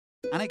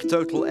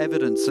Anecdotal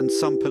evidence and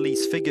some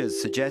police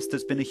figures suggest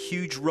there's been a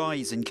huge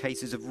rise in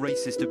cases of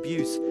racist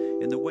abuse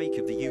in the wake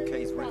of the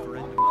UK's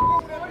referendum.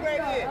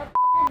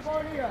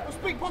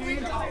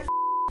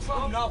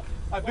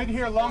 I've been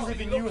here longer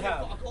than you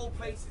have.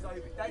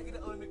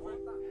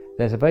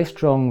 There's a very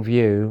strong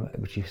view,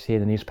 which you see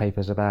in the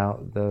newspapers,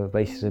 about the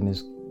racism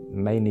is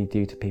mainly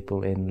due to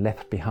people in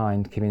left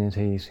behind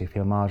communities who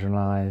feel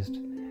marginalised,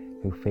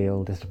 who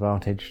feel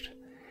disadvantaged,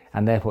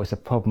 and therefore it's a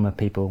problem of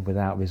people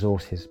without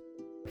resources.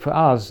 For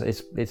us,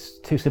 it's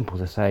too simple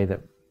to say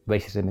that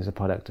racism is a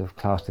product of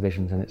class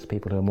divisions and it's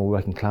people who are more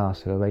working class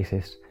who are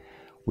racist.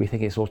 We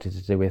think it's also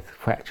to do with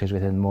fractures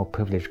within more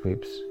privileged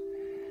groups.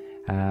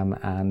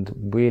 And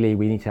really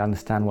we need to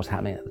understand what's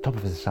happening at the top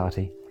of the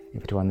society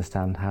if we're to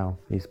understand how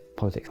these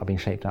politics are being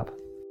shaped up.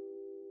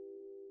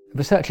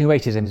 Researching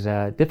racism is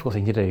a difficult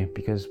thing to do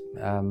because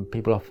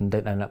people often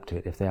don't own up to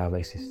it if they are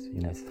racist.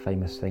 You know, it's the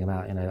famous thing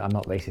about, I'm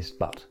not racist,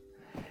 but.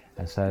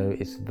 And so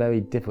it's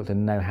very difficult to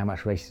know how much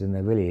racism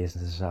there really is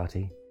in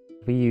society.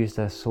 We used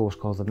a source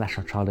called the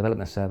National Child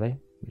Development Survey,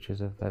 which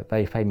is a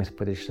very famous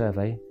British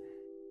survey.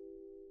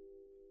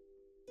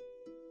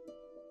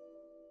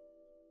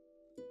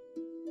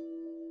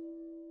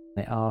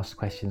 They asked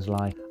questions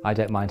like, I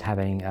don't mind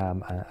having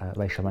a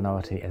racial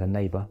minority as a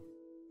neighbour.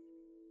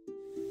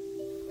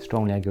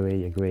 Strongly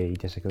agree,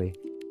 disagree.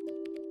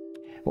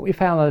 What we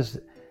found was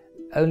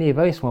only a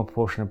very small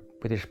proportion of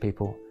British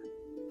people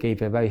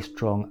gave a very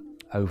strong,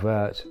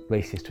 overt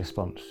racist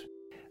response.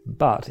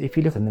 But if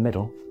you look in the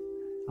middle,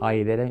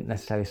 i.e. they don't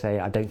necessarily say,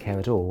 I don't care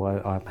at all,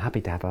 or I'm happy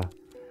to have a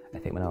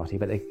ethnic minority,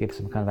 but they give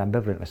some kind of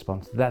ambivalent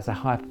response. That's a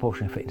higher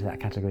proportion fit into that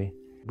category.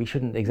 We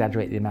shouldn't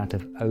exaggerate the amount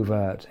of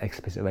overt,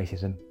 explicit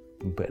racism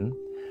in Britain,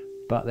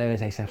 but there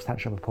is a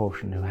substantial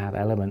proportion who have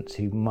elements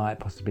who might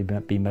possibly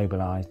be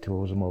mobilised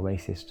towards a more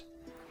racist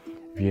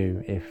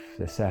view if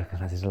the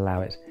circumstances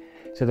allow it.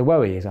 So the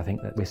worry is, I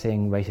think, that we're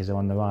seeing racism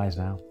on the rise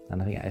now,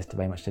 and I think that has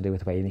very much to do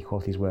with the way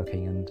inequality is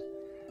working and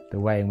the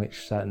way in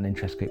which certain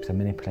interest groups are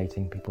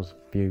manipulating people's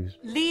views.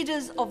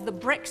 Leaders of the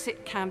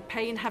Brexit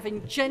campaign have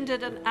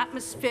engendered an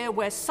atmosphere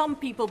where some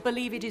people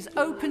believe it is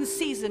open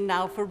season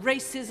now for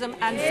racism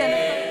and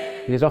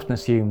xenophobia. It is often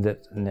assumed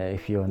that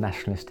if you're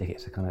nationalistic,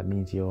 it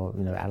means you're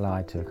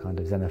allied to a kind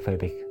of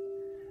xenophobic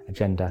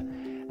agenda.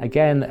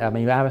 Again,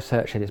 our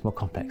research said it's more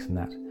complex than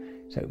that.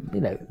 So,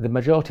 the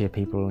majority of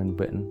people in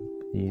Britain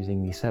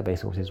using these survey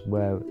sources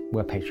were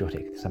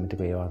patriotic to some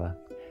degree or other.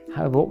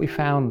 However, what we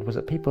found was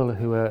that people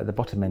who were at the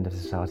bottom end of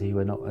society, who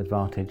were not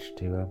advantaged,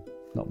 who were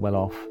not well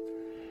off,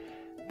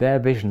 their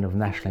vision of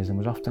nationalism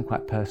was often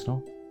quite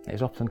personal. It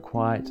was often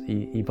quite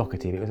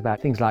evocative. It was about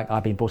things like,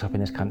 I've been brought up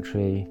in this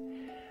country,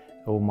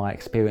 all my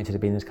experiences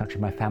have been in this country,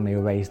 my family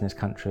were raised in this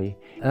country.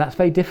 And that's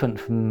very different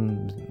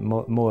from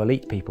more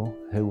elite people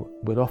who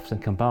would often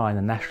combine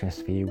a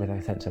nationalist view with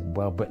a sense of,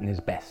 well, Britain is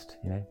best,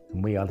 and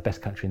we are the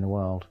best country in the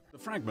world. The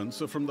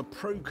fragments are from the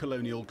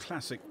pro-colonial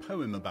classic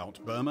poem about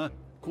Burma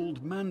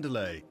called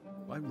Mandalay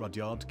by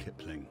Rudyard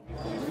Kipling.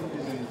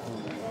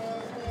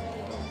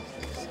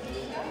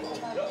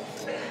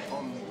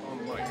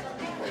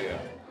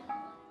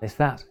 It's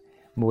that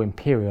more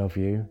imperial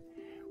view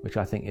which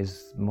I think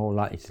is more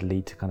likely to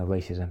lead to kind of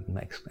racism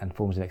and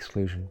forms of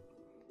exclusion.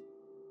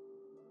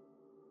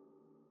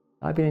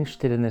 I've been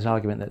interested in this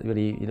argument that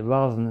really,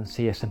 rather than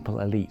see a simple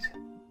elite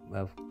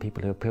of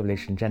people who are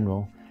privileged in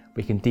general,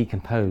 we can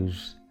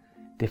decompose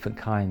different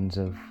kinds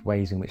of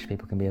ways in which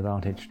people can be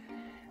advantaged.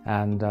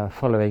 And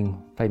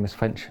following famous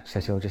French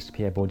sociologist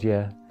Pierre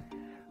Bourdieu,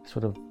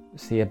 sort of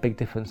see a big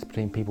difference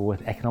between people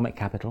with economic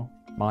capital,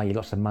 i.e.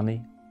 lots of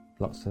money,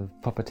 lots of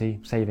property,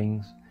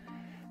 savings,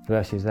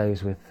 versus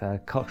those with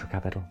cultural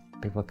capital,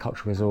 people with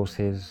cultural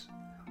resources,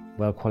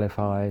 well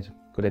qualified,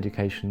 good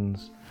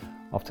educations,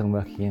 often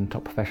working in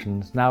top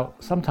professions. Now,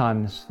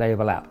 sometimes they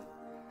overlap.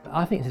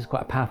 I think this is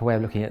quite a powerful way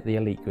of looking at the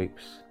elite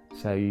groups.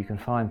 So you can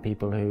find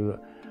people who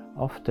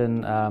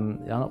often are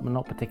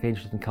not particularly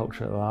interested in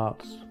culture or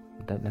arts,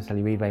 don't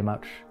necessarily read very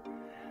much,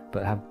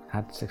 but have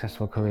had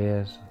successful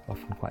careers,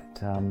 often quite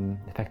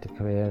effective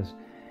careers,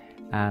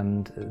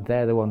 and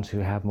they're the ones who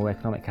have more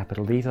economic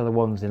capital. These are the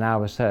ones in our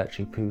research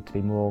who prove to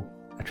be more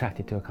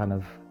attracted to a kind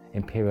of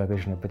imperial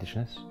vision of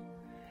Britishness,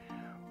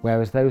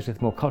 whereas those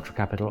with more cultural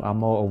capital are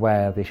more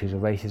aware of the issues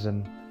of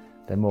racism,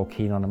 they're more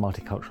keen on a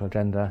multicultural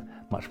agenda,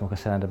 much more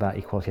concerned about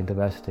equality and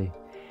diversity.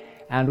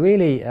 And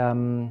really,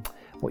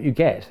 what you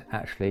get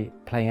actually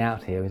playing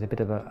out here is a bit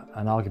of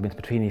an argument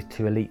between these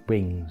two elite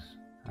wings.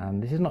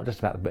 And this is not just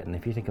about Britain.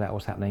 If you think about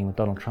what's happening with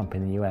Donald Trump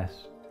in the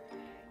US,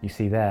 you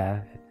see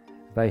there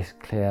a very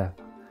clear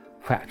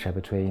fracture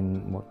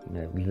between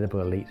the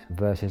liberal elite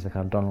versus the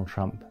kind of Donald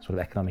Trump sort of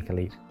economic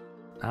elite.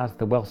 As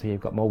the wealthy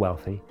have got more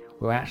wealthy,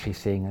 we're actually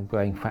seeing a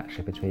growing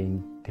fracture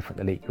between different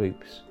elite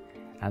groups.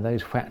 And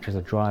those fractures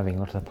are driving a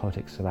lot of the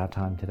politics of our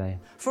time today.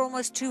 For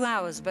almost 2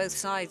 hours, both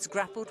sides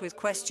grappled with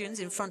questions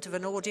in front of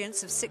an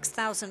audience of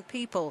 6,000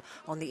 people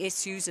on the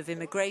issues of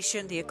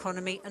immigration, the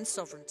economy and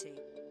sovereignty.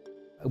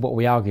 What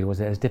we argued was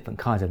that there's different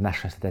kinds of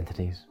nationalist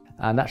identities,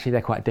 And actually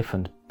they're quite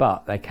different,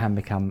 but they can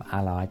become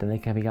allied, and they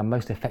can become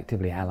most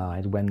effectively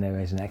allied when there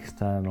is an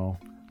external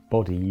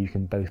body you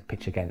can both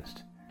pitch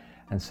against.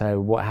 And so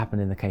what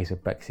happened in the case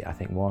of Brexit, I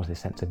think, was this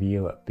sense of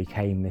Europe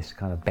became this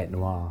kind of bête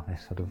noire,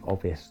 this sort of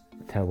obvious,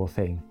 terrible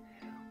thing,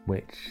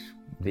 which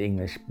the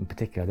English in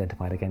particular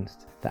identified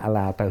against, that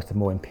allowed both the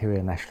more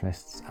imperial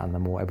nationalists and the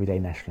more everyday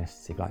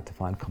nationalists, if you like, to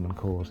find common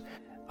cause.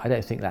 I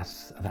don't think that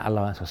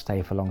alliance will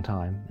stay for a long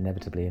time,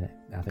 inevitably.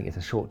 I think it's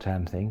a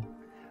short-term thing.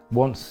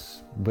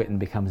 Once Britain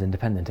becomes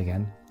independent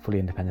again, fully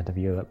independent of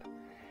Europe,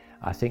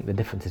 I think the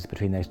differences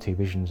between those two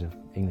visions of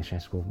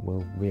Englishness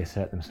will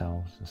reassert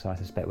themselves. And so I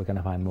suspect we're going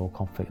to find more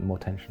conflict and more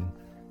tension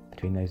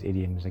between those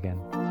idioms again.